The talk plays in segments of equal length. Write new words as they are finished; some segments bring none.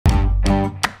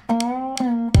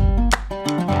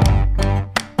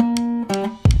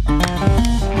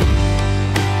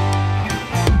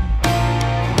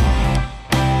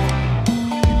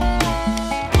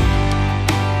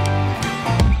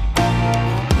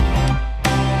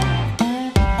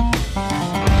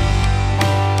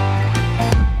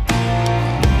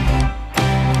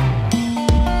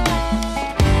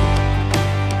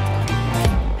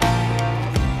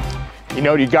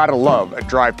know, you gotta love a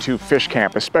drive-to fish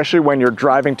camp, especially when you're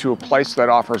driving to a place that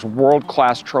offers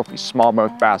world-class trophy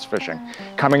smallmouth bass fishing.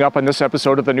 Coming up on this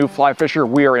episode of The New Fly Fisher,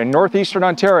 we are in northeastern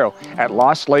Ontario at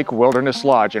Lost Lake Wilderness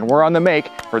Lodge, and we're on the make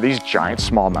for these giant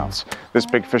smallmouths. This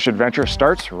big fish adventure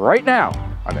starts right now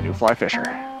on The New Fly Fisher.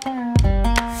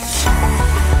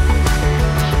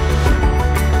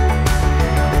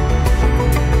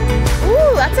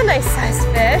 Ooh, that's a nice sized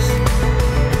fish.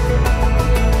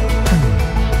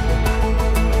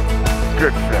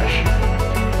 Good fish.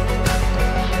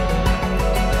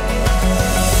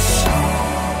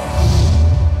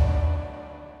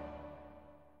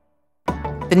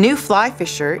 The New Fly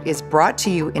Fisher is brought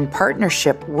to you in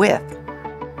partnership with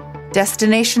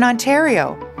Destination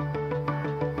Ontario,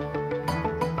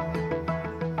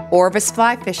 Orvis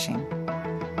Fly Fishing,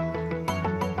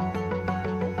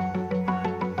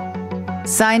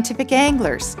 Scientific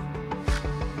Anglers,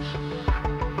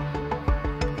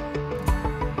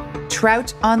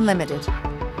 Trout Unlimited,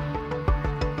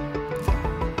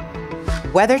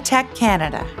 WeatherTech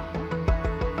Canada.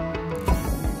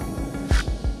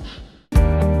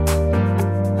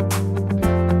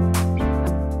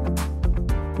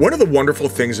 One of the wonderful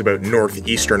things about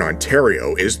northeastern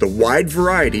Ontario is the wide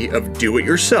variety of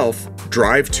do-it-yourself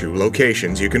drive-to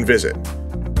locations you can visit.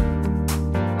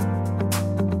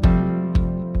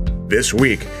 This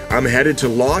week, I'm headed to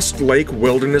Lost Lake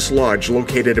Wilderness Lodge,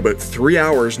 located about 3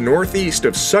 hours northeast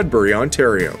of Sudbury,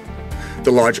 Ontario.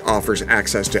 The lodge offers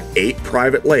access to 8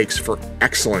 private lakes for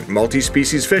excellent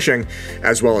multi-species fishing,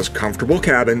 as well as comfortable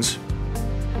cabins,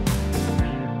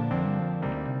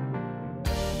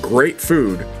 great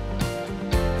food,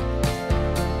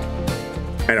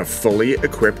 and a fully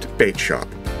equipped bait shop.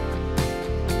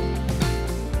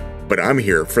 But I'm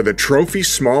here for the trophy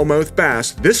smallmouth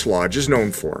bass this lodge is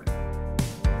known for.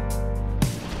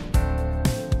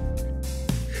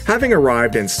 Having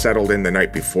arrived and settled in the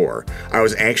night before, I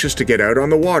was anxious to get out on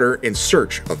the water in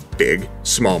search of big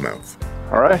smallmouth.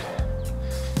 All right,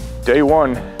 day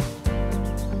one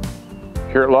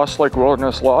here at Lost Lake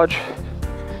Wilderness Lodge.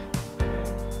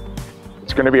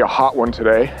 It's gonna be a hot one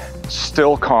today,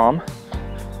 still calm.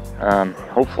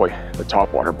 Hopefully the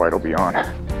topwater bite will be on.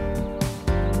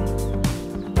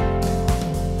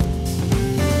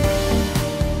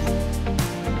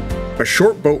 A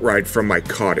short boat ride from my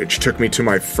cottage took me to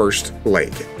my first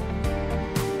lake,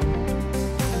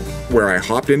 where I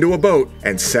hopped into a boat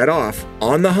and set off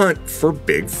on the hunt for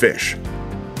big fish.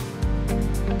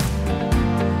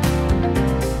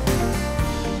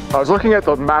 I was looking at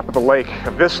the map of the lake,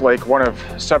 of this lake, one of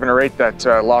 7 or 8 that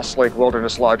Lost Lake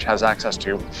Wilderness Lodge has access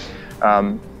to.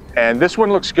 And this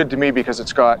one looks good to me because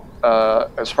it's got,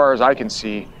 as far as I can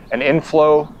see, an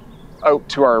inflow out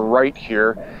to our right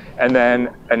here, and then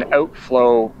an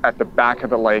outflow at the back of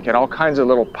the lake, and all kinds of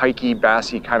little pikey,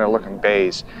 bassy kind of looking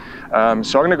bays. So I'm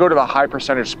gonna go to the high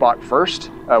percentage spot first,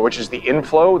 which is the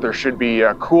inflow. There should be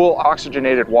cool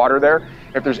oxygenated water there.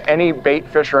 If there's any bait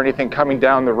fish or anything coming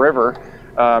down the river,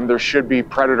 there should be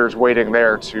predators waiting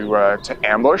there to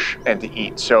ambush and to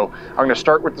eat. So I'm gonna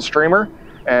start with the streamer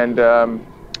and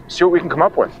see what we can come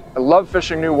up with. I love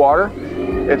fishing new water.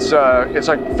 It's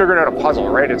like figuring out a puzzle,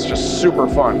 right? It's just super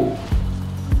fun.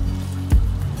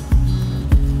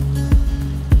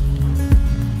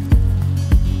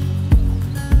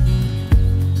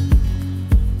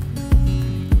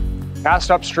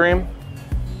 Cast upstream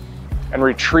and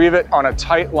retrieve it on a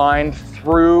tight line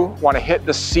through. Want to hit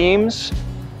the seams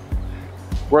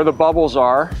where the bubbles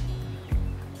are,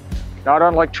 not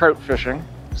unlike trout fishing,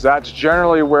 because that's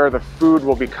generally where the food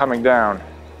will be coming down.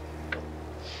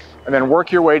 And then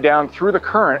work your way down through the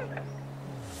current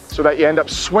so that you end up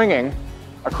swinging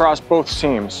across both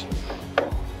seams.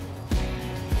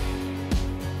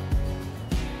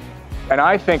 And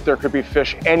I think there could be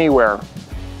fish anywhere.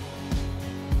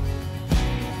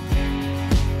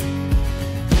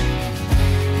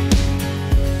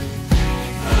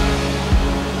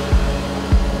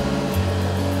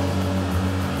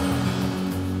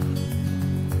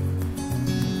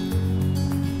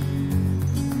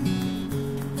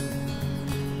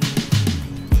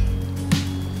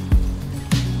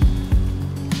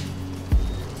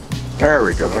 There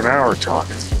we go, now we're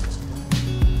talking.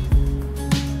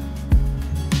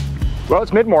 Well,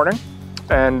 it's mid-morning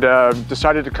and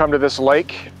decided to come to this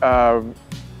lake,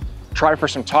 try for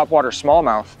some topwater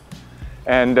smallmouth.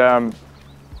 And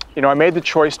you know, I made the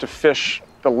choice to fish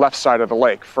the left side of the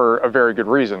lake for a very good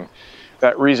reason.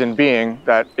 That reason being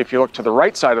that if you look to the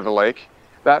right side of the lake,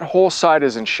 that whole side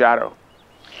is in shadow.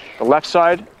 The left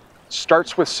side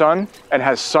starts with sun and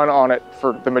has sun on it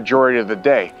for the majority of the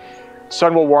day.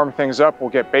 Sun will warm things up, we'll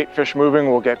get bait fish moving,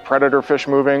 we'll get predator fish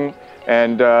moving,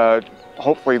 and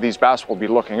hopefully these bass will be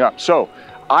looking up. So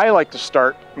I like to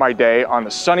start my day on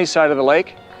the sunny side of the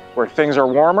lake where things are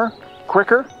warmer,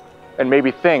 quicker, and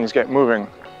maybe things get moving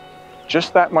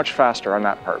just that much faster on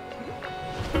that part.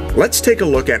 Let's take a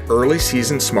look at early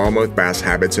season smallmouth bass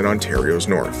habits in Ontario's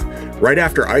north. Right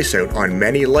after ice out on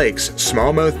many lakes,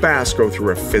 smallmouth bass go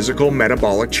through a physical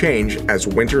metabolic change as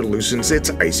winter loosens its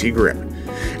icy grip.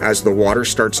 As the water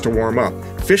starts to warm up,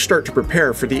 fish start to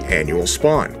prepare for the annual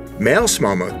spawn. Male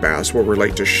smallmouth bass will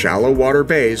relate to shallow water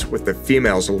bays, with the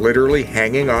females literally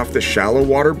hanging off the shallow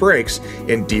water breaks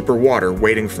in deeper water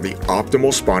waiting for the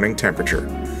optimal spawning temperature.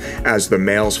 As the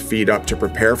males feed up to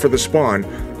prepare for the spawn,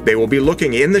 they will be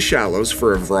looking in the shallows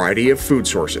for a variety of food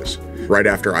sources. Right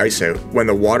after ice out, when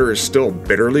the water is still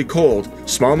bitterly cold,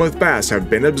 smallmouth bass have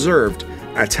been observed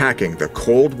attacking the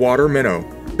cold water minnow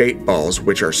bait balls,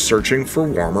 which are searching for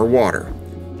warmer water.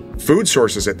 Food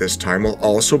sources at this time will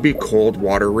also be cold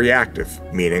water reactive,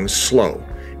 meaning slow,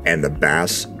 and the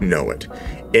bass know it.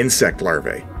 Insect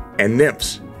larvae and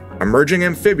nymphs, emerging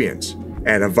amphibians,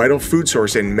 and a vital food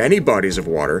source in many bodies of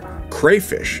water,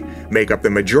 crayfish, make up the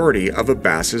majority of a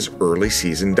bass's early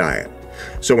season diet.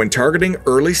 So when targeting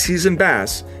early season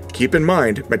bass, keep in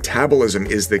mind metabolism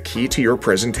is the key to your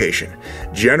presentation.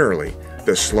 Generally,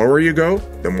 the slower you go,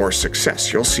 the more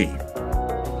success you'll see.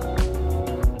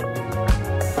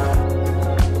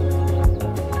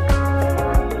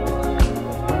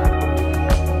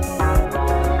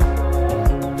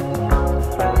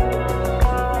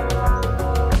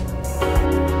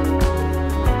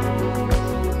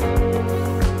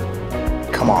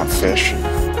 Come on, fish.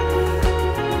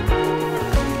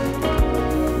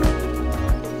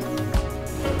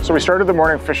 So we started the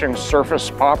morning fishing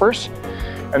surface poppers,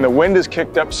 and the wind has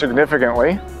kicked up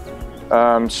significantly.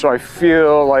 So I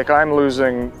feel like I'm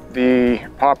losing the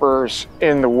poppers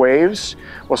in the waves.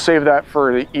 We'll save that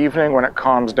for the evening when it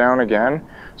calms down again.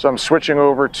 So I'm switching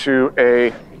over to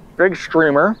a big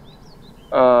streamer,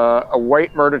 a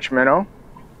white Murdich minnow,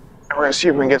 and we're gonna see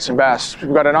if we can get some bass.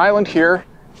 We've got an island here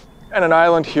and an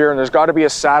island here, and there's got to be a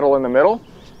saddle in the middle,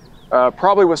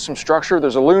 probably with some structure.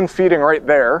 There's a loon feeding right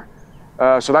there,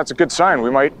 so that's a good sign. We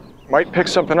might pick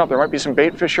something up. There might be some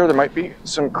bait fish here. There might be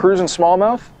some cruising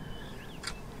smallmouth.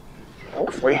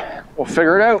 Hopefully, we'll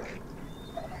figure it out.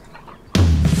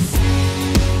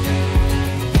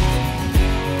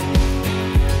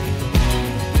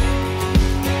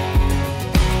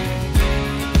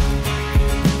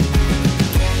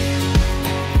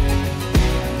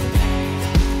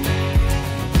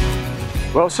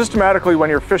 Well, systematically, when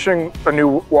you're fishing a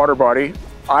new water body,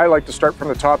 I like to start from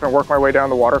the top and work my way down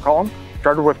the water column.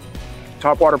 Started with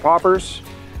top water poppers,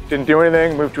 didn't do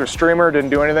anything, moved to a streamer, didn't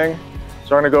do anything.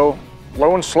 So I'm gonna go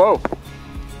low and slow.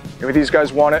 Maybe these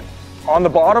guys want it on the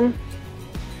bottom.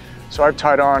 So I've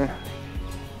tied on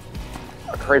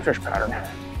a crayfish pattern.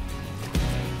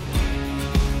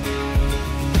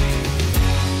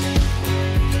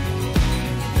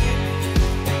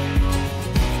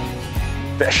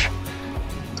 Fish.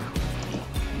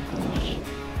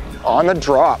 On the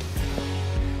drop.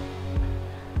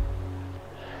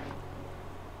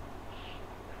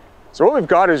 So what we've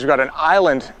got is we've got an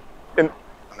island, a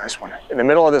nice one, in the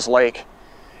middle of this lake,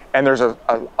 and there's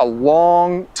a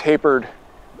long tapered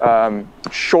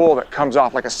shoal that comes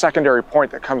off, like a secondary point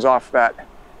that comes off that,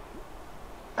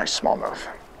 nice smallmouth,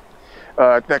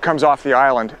 that comes off the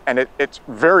island, and it's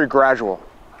very gradual.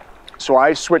 So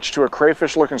I switched to a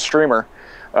crayfish looking streamer,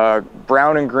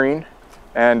 brown and green,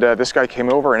 and this guy came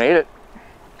over and ate it.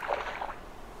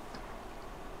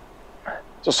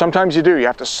 So sometimes you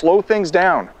have to slow things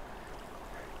down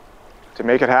to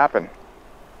make it happen.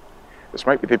 This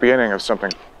might be the beginning of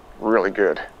something really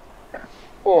good.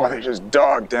 Oh, they just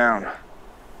dog down.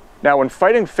 Now, when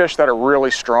fighting fish that are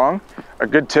really strong, a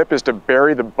good tip is to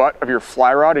bury the butt of your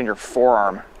fly rod in your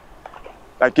forearm.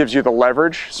 That gives you the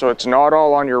leverage, so it's not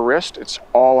all on your wrist, it's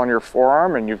all on your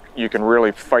forearm, and you can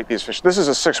really fight these fish. This is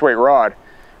a 6-weight rod,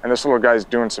 and this little guy's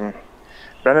doing some,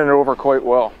 bending it over quite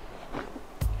well.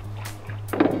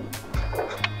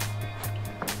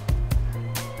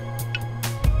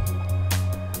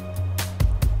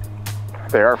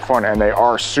 They are fun, and they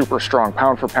are super strong,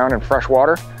 pound for pound in fresh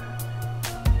water.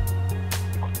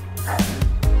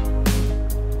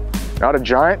 Not a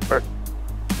giant, but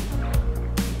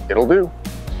it'll do.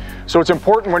 So it's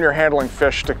important when you're handling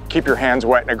fish to keep your hands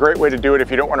wet, and a great way to do it if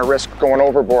you don't want to risk going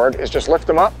overboard is just lift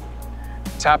them up,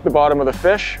 tap the bottom of the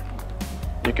fish.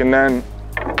 You can then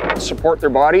support their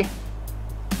body,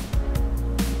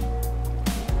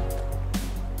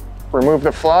 remove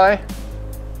the fly,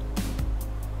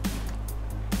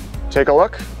 take a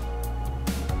look,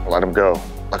 let them go.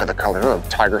 Look at the color of the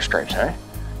tiger stripes, eh?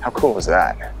 How cool is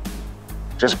that?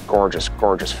 Just gorgeous,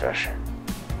 gorgeous fish.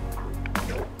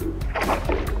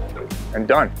 And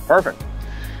done, perfect.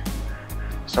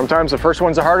 Sometimes the first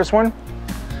one's the hardest one.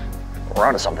 We're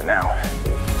onto something now.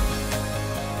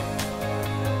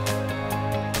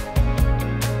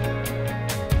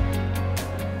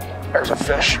 There's a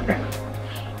fish.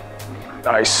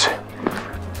 Nice.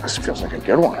 This feels like a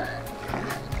good one.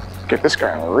 Get this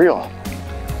guy on the reel.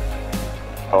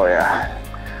 Oh yeah.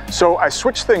 So I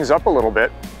switched things up a little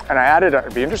bit and I added,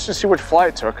 it'd be interesting to see which fly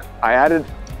it took. I added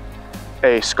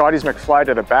a Scotty's McFly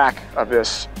to the back of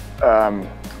this,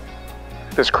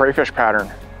 this crayfish pattern,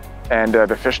 and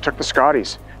the fish took the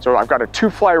Scotties. So I've got a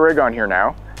 2-fly rig on here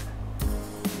now.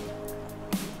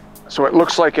 So it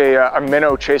looks like a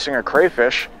minnow chasing a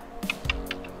crayfish,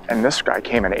 and this guy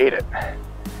came and ate it.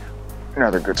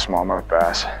 Another good smallmouth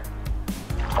bass.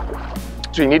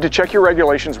 So you need to check your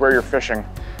regulations where you're fishing.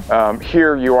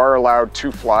 Here you are allowed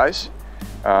 2 flies.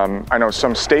 I know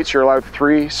some states you're allowed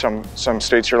 3, some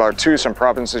states you're allowed 2, some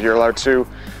provinces you're allowed 2.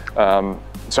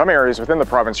 Some areas within the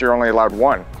province you're only allowed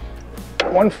 1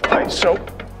 fly. So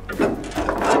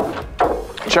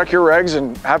check your regs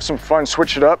and have some fun,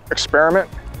 switch it up, experiment.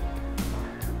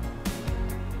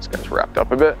 This guy's wrapped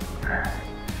up a bit.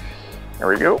 There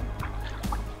we go.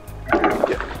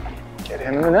 Get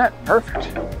him in the net, perfect.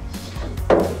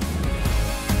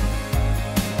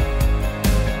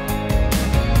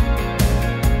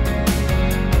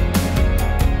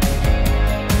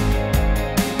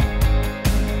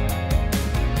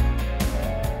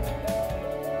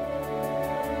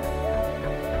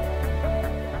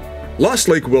 Lost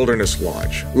Lake Wilderness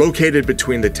Lodge, located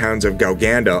between the towns of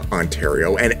Gauganda,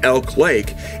 Ontario, and Elk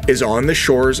Lake, is on the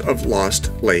shores of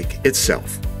Lost Lake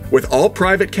itself. With all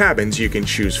private cabins, you can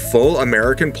choose full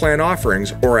American plan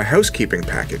offerings or a housekeeping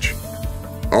package.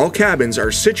 All cabins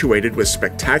are situated with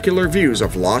spectacular views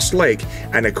of Lost Lake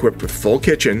and equipped with full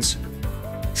kitchens,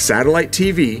 satellite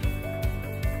TV,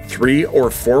 3 or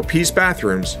 4-piece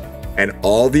bathrooms, and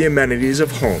all the amenities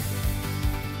of home.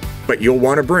 But you'll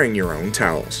want to bring your own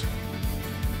towels.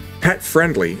 Pet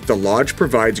friendly, the lodge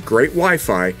provides great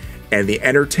Wi-Fi, and the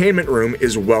entertainment room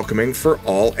is welcoming for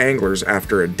all anglers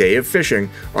after a day of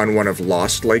fishing on one of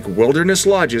Lost Lake Wilderness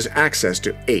Lodge's access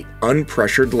to 8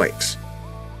 unpressured lakes.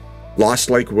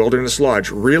 Lost Lake Wilderness Lodge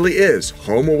really is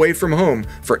home away from home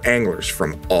for anglers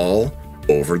from all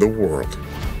over the world.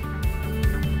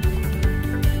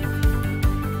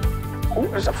 Oh,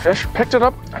 there's a fish, picked it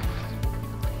up.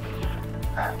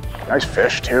 Nice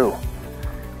fish too.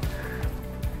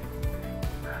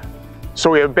 So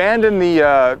we abandoned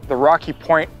the Rocky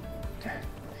Point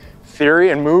theory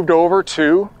and moved over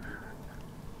to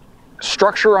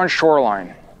structure on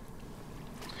shoreline.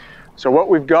 So what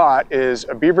we've got is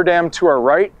a beaver dam to our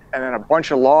right, and then a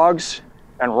bunch of logs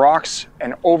and rocks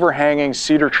and overhanging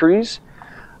cedar trees.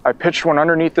 I pitched one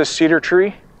underneath this cedar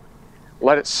tree,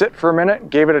 let it sit for a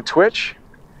minute, gave it a twitch,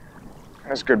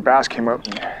 and this good bass came out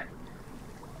and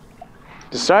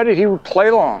decided he would play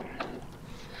along.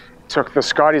 Took the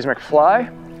Scotty's McFly,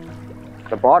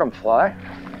 the bottom fly.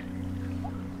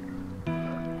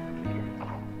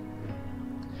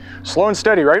 Slow and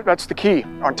steady, right? That's the key.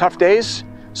 On tough days,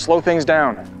 slow things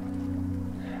down.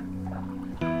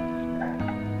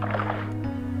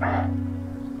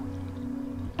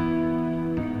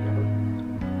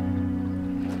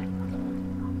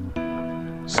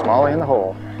 Smallie in the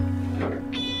hole.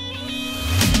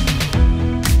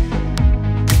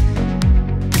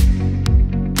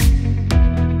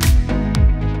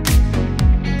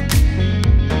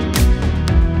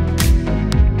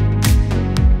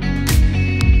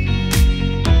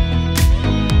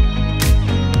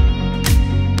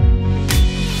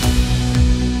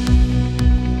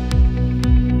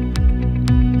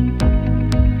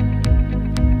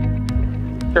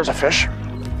 There's a fish.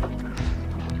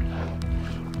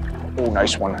 Oh,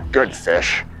 nice one. Good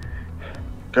fish.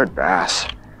 Good bass.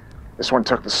 This one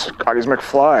took the Scotty's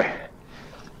McFly.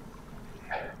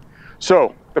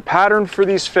 So the pattern for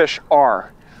these fish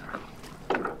are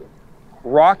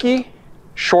rocky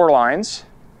shorelines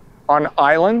on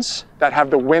islands that have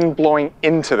the wind blowing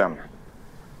into them.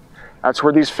 That's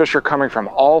where these fish are coming from.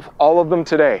 All of them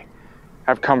today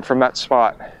have come from that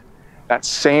spot. That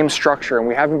same structure, and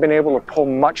we haven't been able to pull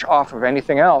much off of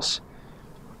anything else.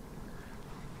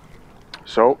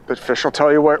 So the fish will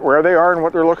tell you where they are and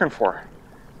what they're looking for.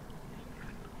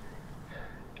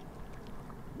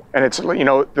 And it's, you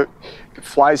know, the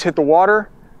flies hit the water,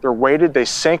 they're weighted, they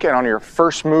sink, and on your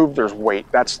first move, there's weight.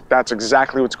 That's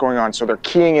exactly what's going on. So they're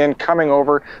keying in, coming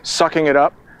over, sucking it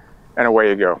up, and away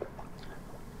you go.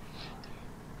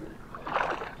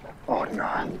 Oh,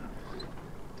 No.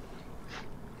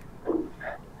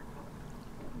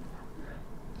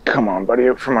 Come on, buddy,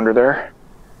 out from under there.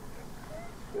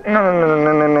 No, no, no,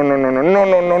 no, no, no, no, no, no,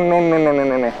 no, no, no, no, no, no,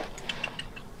 no, no.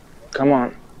 Come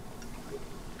on.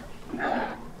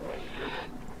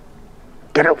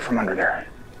 Get out from under there.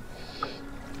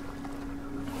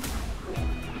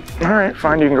 All right,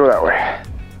 fine, you can go that way.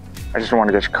 I just don't want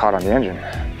to get you caught on the engine.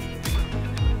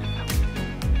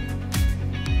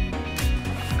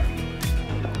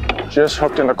 Just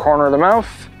hooked in the corner of the mouth.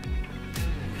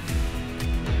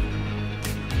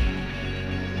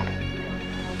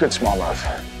 Good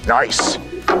smallmouth. Nice.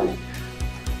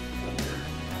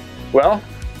 Well,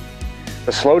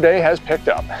 the slow day has picked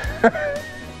up.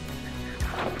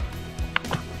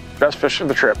 Best fish of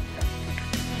the trip.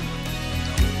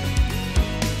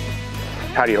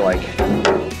 How do you like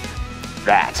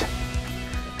that?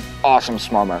 Awesome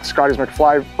smallmouth. Scotty's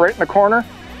McFly right in the corner.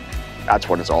 That's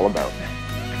what it's all about.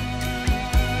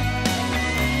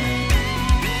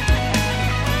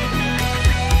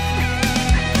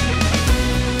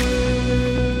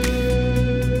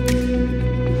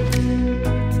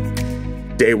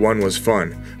 Day one was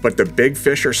fun, but the big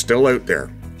fish are still out there.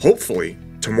 Hopefully,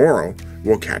 tomorrow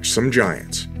we'll catch some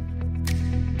giants.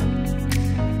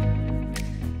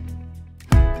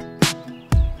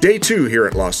 Day 2 here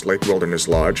at Lost Lake Wilderness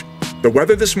Lodge. The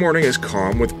weather this morning is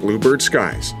calm with bluebird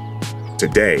skies.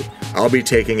 Today, I'll be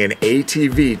taking an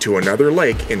ATV to another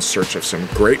lake in search of some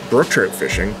great brook trout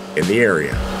fishing in the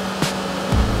area.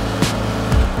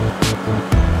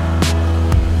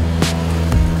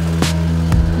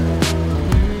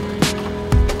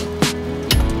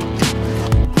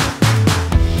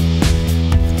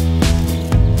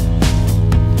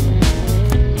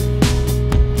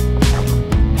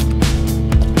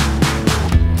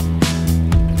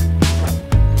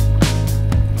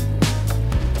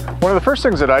 One of the first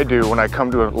things that I do when I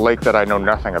come to a lake that I know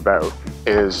nothing about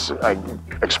is I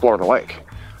explore the lake.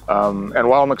 And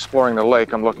while I'm exploring the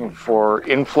lake, I'm looking for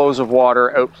inflows of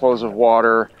water, outflows of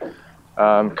water,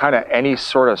 kind of any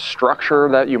sort of structure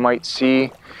that you might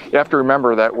see. You have to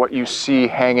remember that what you see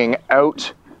hanging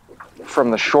out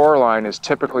from the shoreline is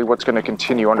typically what's going to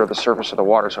continue under the surface of the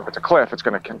water. So if it's a cliff, it's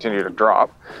going to continue to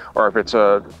drop, or if it's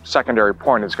a secondary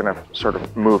point, it's going to sort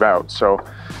of move out. So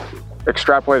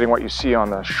extrapolating what you see on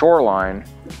the shoreline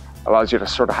allows you to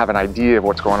sort of have an idea of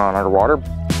what's going on underwater.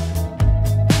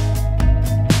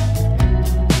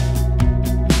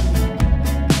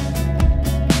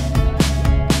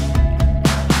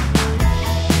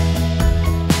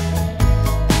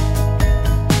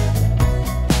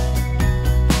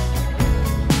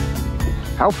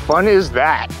 How fun is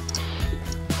that?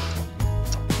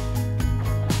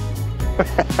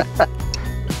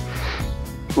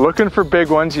 Looking for big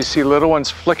ones, you see little ones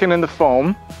flicking in the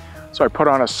foam. So I put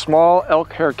on a small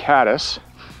elk hair caddis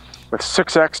with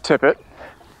 6X tippet.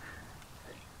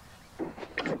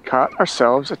 And caught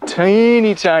ourselves a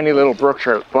teeny tiny little brook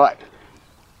trout, but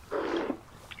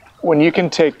when you can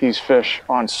take these fish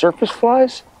on surface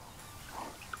flies,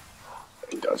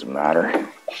 it doesn't matter.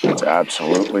 It's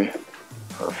absolutely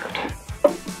perfect.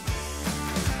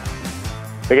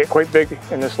 They get quite big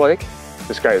in this lake.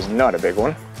 This guy is not a big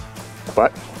one,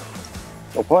 but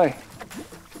go play.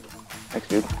 Thanks,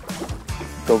 dude.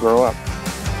 Go grow up.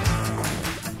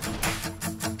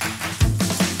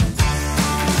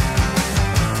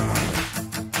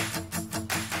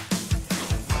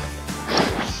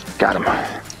 Got him.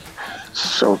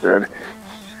 So good.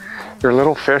 They're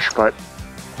little fish, but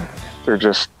they're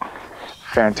just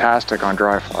fantastic on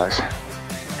dry flies.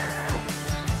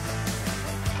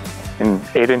 In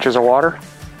 8 inches of water.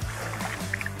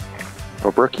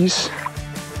 No brookies.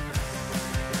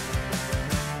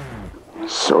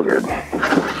 So good.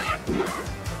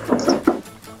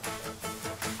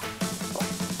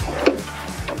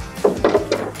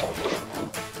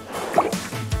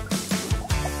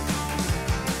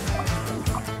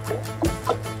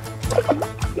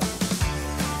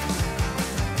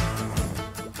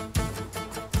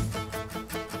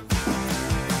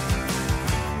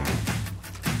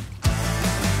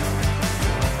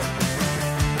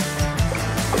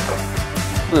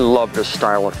 I love this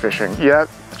style of fishing. Yeah,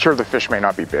 sure, the fish may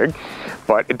not be big,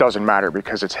 but it doesn't matter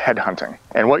because it's head hunting.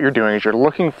 And what you're doing is you're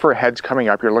looking for heads coming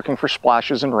up, you're looking for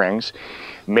splashes and rings,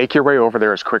 make your way over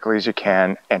there as quickly as you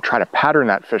can and try to pattern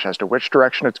that fish as to which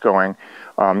direction it's going,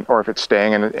 or if it's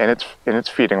staying in its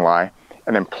feeding lie,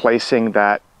 and then placing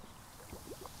that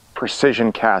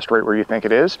precision cast right where you think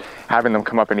it is, having them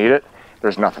come up and eat it.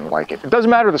 There's nothing like it. It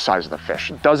doesn't matter the size of the fish.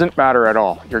 It doesn't matter at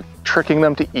all. You're tricking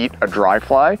them to eat a dry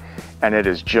fly, and it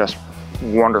is just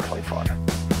wonderfully fun.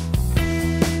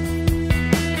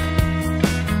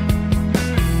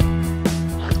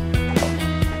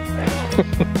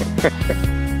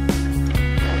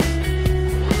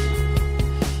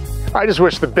 I just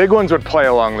wish the big ones would play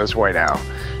along this way now.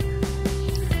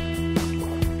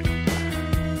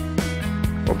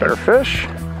 A little better fish.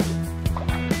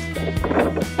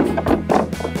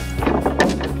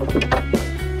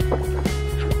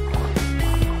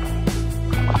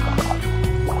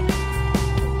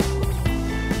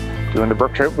 Doing the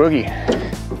brook trout boogie.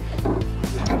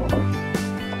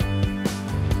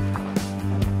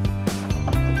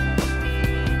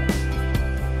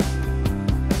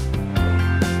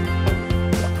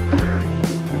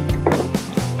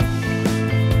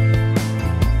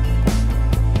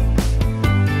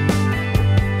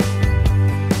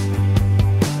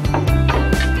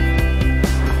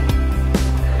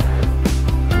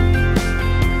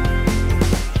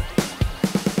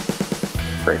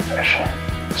 Great fish.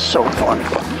 So fun.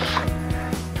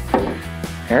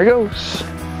 There he goes.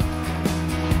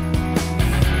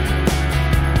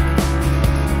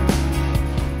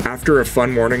 After a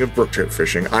fun morning of brook trout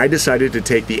fishing, I decided to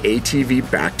take the ATV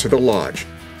back to the lodge,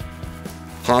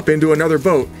 hop into another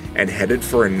boat, and headed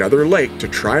for another lake to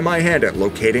try my hand at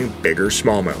locating bigger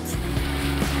smallmouth.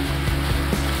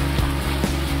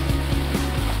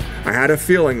 I had a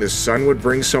feeling the sun would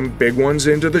bring some big ones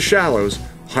into the shallows,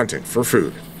 hunting for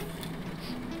food.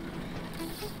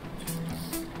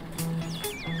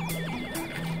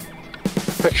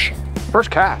 Fish. First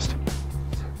cast.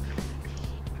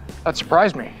 That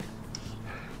surprised me.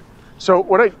 So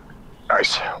what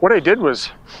I did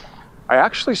was I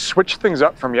actually switched things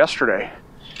up from yesterday,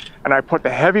 and I put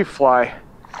the heavy fly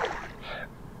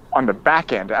on the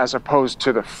back end as opposed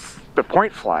to the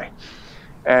point fly.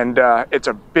 And it's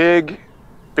a big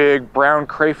brown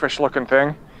crayfish looking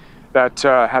thing that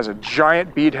has a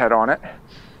giant bead head on it,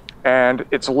 and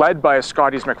it's led by a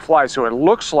Scotty's McFly, so it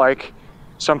looks like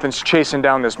something's chasing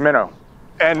down this minnow.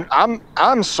 And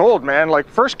I'm sold, man. Like,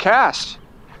 first cast.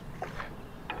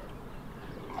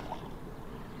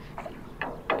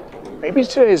 Maybe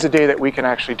today is the day that we can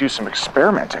actually do some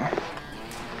experimenting.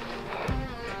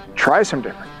 Try some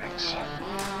different things.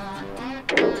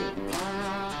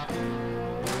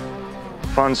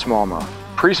 Fun smallmouth.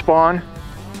 Pre-spawn,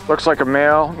 looks like a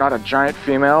male, not a giant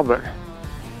female, but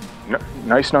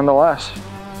nice nonetheless.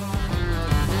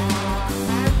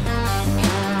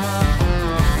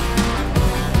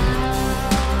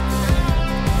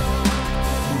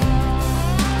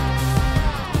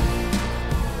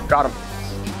 Got him.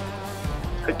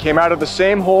 It came out of the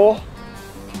same hole.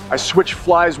 I switched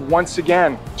flies once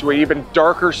again to an even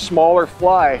darker, smaller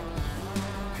fly.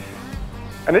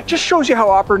 And it just shows you how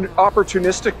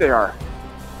opportunistic they are.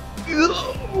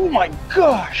 Oh my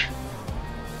gosh.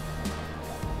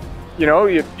 You know,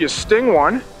 you sting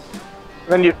one,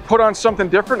 then you put on something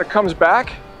different, it comes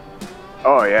back.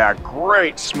 Oh yeah,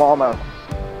 great smallmouth.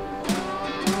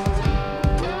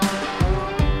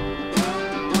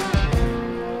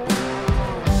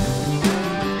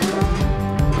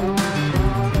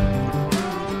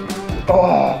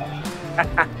 Oh,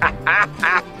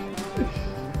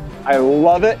 I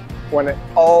love it when it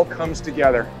all comes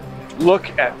together. Look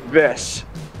at this.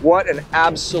 What an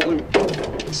absolute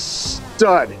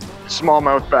stud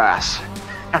smallmouth bass.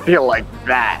 How do you like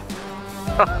that?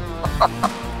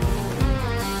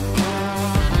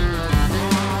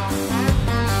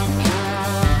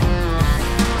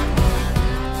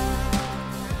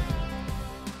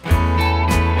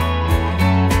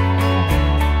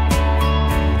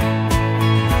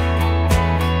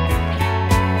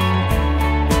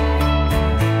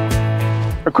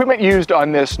 Equipment used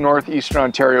on this Northeastern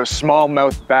Ontario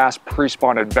smallmouth bass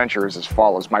pre-spawn adventure is as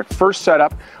follows. My first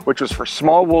setup, which was for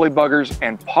small woolly buggers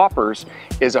and poppers,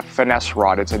 is a finesse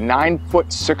rod. It's a 9-foot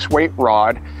 6-weight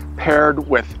rod paired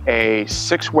with a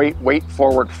 6-weight weight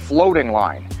forward floating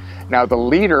line. Now the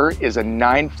leader is a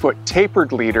 9-foot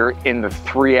tapered leader in the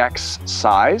 3X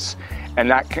size, and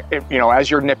that, you know,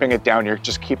 as you're nipping it down, you're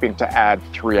just keeping to add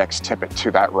 3X tippet to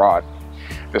that rod.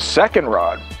 The second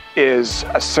rod is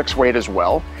a 6-weight as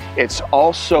well. It's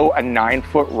also a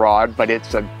 9-foot rod, but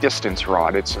it's a distance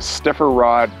rod. It's a stiffer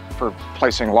rod for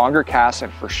placing longer casts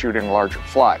and for shooting larger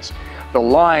flies. The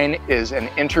line is an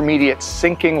intermediate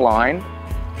sinking line,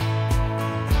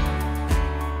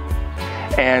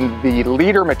 and the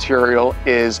leader material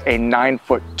is a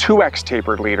 9-foot 2X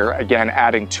tapered leader, again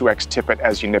adding 2X tippet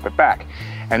as you nip it back.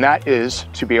 And that is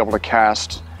to be able to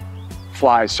cast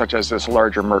flies such as this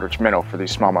larger Murder's minnow for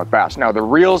these smallmouth bass. Now the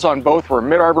reels on both were a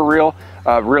mid-arbor reel,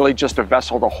 really just a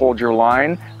vessel to hold your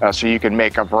line, so you can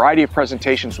make a variety of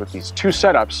presentations with these two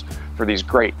setups for these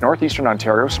great Northeastern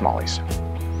Ontario smallies.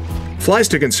 Flies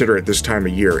to consider at this time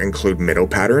of year include minnow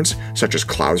patterns, such as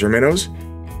clouser minnows,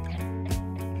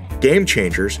 game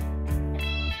changers,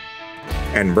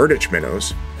 and Murdich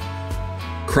minnows,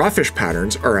 crawfish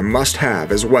patterns are a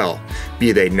must-have as well,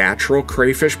 be they natural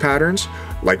crayfish patterns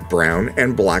like brown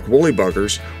and black woolly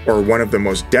buggers, or one of the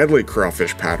most deadly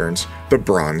crawfish patterns, the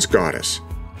bronze goddess.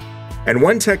 And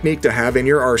one technique to have in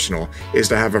your arsenal is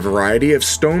to have a variety of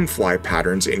stonefly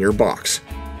patterns in your box.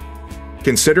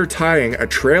 Consider tying a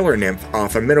trailer nymph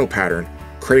off a minnow pattern,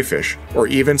 crayfish, or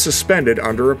even suspended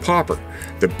under a popper.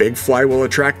 The big fly will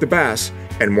attract the bass,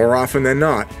 and more often than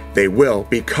not, they will,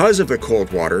 because of the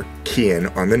cold water, key in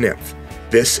on the nymph.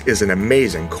 This is an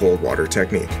amazing cold water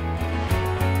technique.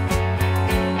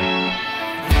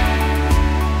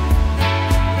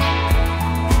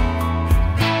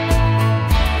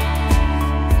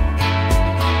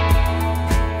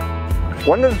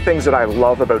 One of the things that I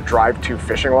love about drive-to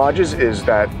fishing lodges is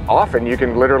that often you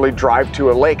can literally drive to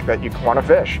a lake that you want to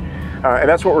fish. And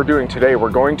that's what we're doing today. We're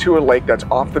going to a lake that's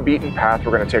off the beaten path.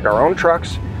 We're going to take our own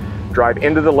trucks, drive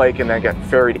into the lake, and then get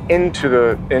ferried into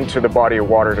the body of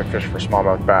water to fish for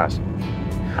smallmouth bass.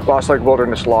 Lost Lake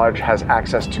Wilderness Lodge has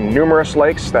access to numerous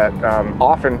lakes that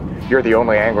often you're the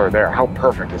only angler there. How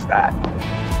perfect is that?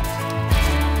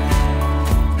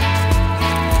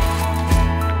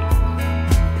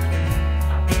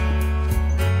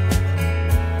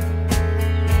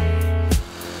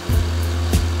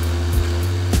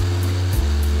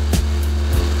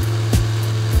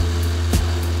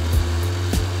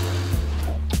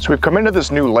 So we've come into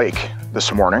this new lake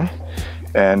this morning,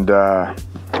 and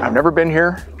I've never been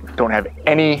here, don't have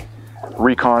any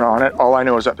recon on it. All I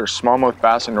know is that there's smallmouth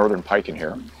bass and northern pike in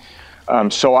here.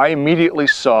 So I immediately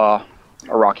saw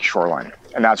a rocky shoreline,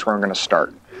 and that's where I'm gonna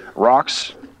start.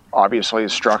 Rocks, obviously,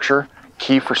 is structure,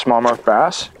 key for smallmouth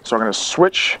bass. So I'm gonna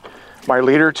switch my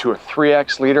leader to a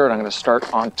 3X leader, and I'm gonna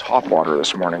start on top water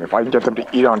this morning. If I can get them to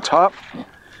eat on top,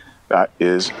 that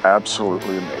is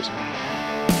absolutely amazing.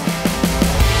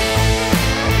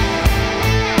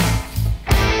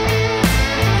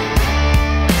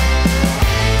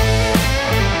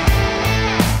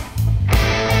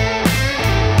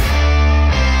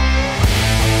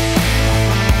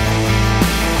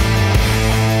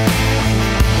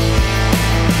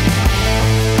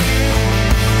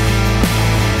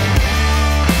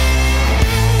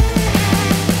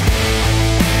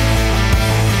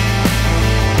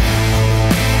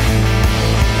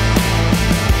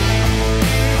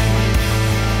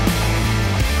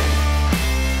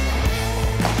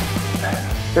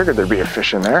 Figured there'd be a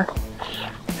fish in there.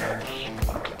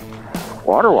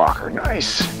 Water walker,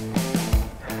 nice.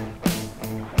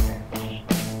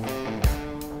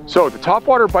 So the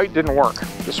topwater bite didn't work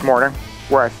this morning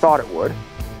where I thought it would.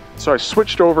 So I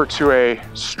switched over to a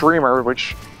streamer,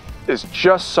 which is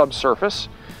just subsurface.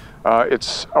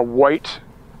 It's a white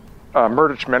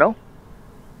Murdich minnow.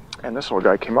 And this little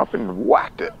guy came up and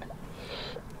whacked it.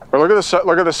 But look at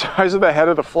the size of the head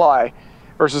of the fly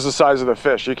versus the size of the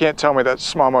fish. You can't tell me that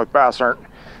smallmouth bass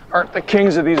aren't the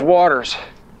kings of these waters.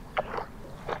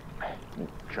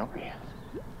 Jumpy.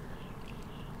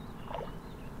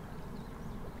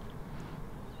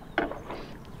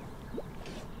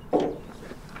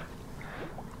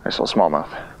 Nice little smallmouth.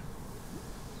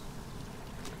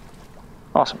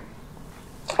 Awesome.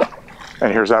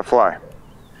 And here's that fly.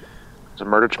 It's a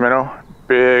Murdich minnow,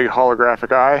 big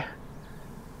holographic eye.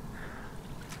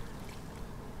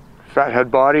 Fat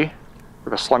head body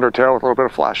with a slender tail with a little bit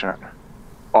of flash in it.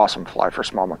 Awesome fly for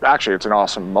smallmouth. Actually, it's an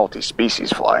awesome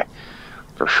multi-species fly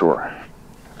for sure.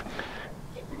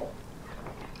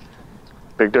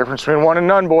 Big difference between one and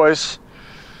none, boys.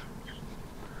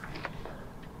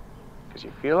 Because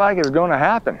you feel like it's going to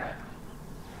happen.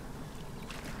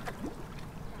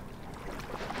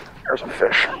 There's a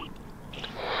fish.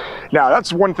 Now,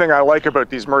 that's one thing I like about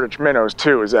these Murdich minnows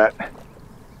too, is that,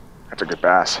 that's a good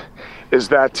bass, is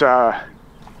that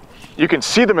you can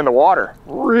see them in the water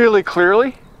really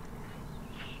clearly,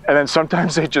 and then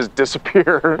sometimes they just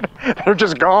disappear. They're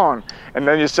just gone, and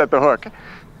then you set the hook.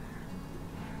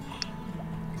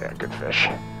 Yeah, good fish.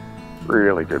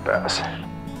 Really good bass.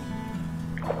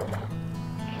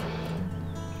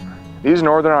 These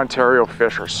Northern Ontario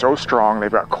fish are so strong.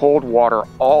 They've got cold water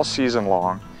all season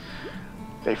long.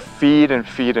 They feed and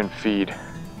feed and feed,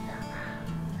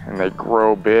 and they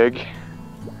grow big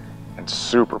and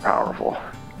super powerful.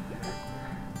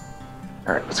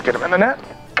 All right, let's get them in the net.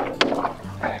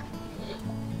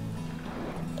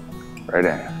 Right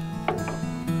in.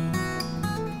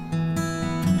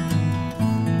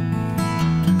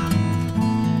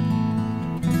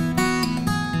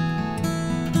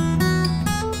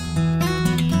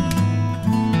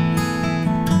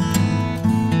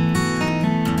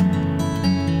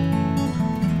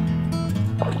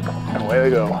 away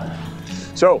they go.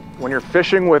 So when you're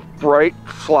fishing with bright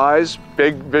flies,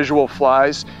 big visual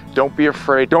flies, don't be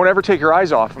afraid. Don't ever take your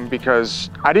eyes off them, because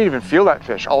I didn't even feel that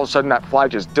fish. All of a sudden that fly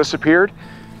just disappeared,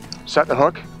 set the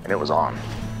hook, and it was on.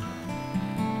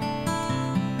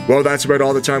 Well, that's about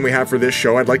all the time we have for this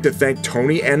show. I'd like to thank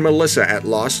Tony and Melissa at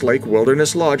Lost Lake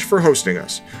Wilderness Lodge for hosting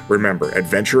us. Remember,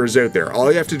 adventure is out there.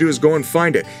 All you have to do is go and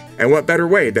find it. And what better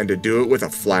way than to do it with a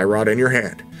fly rod in your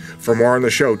hand? For more on the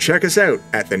show, check us out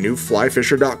at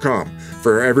thenewflyfisher.com.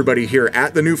 For everybody here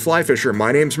at The New Fly Fisher,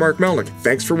 my name's Mark Melnick.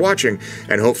 Thanks for watching,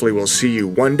 and hopefully we'll see you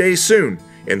one day soon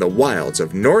in the wilds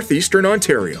of northeastern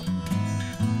Ontario.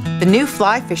 The New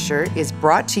Fly Fisher is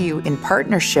brought to you in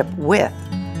partnership with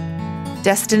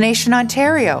Destination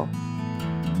Ontario,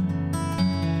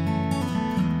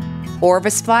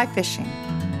 Orvis Fly Fishing,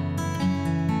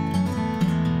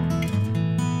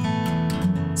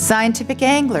 Scientific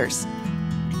Anglers,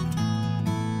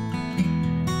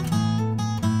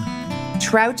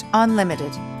 Trout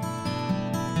Unlimited,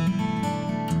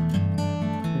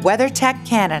 WeatherTech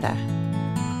Canada,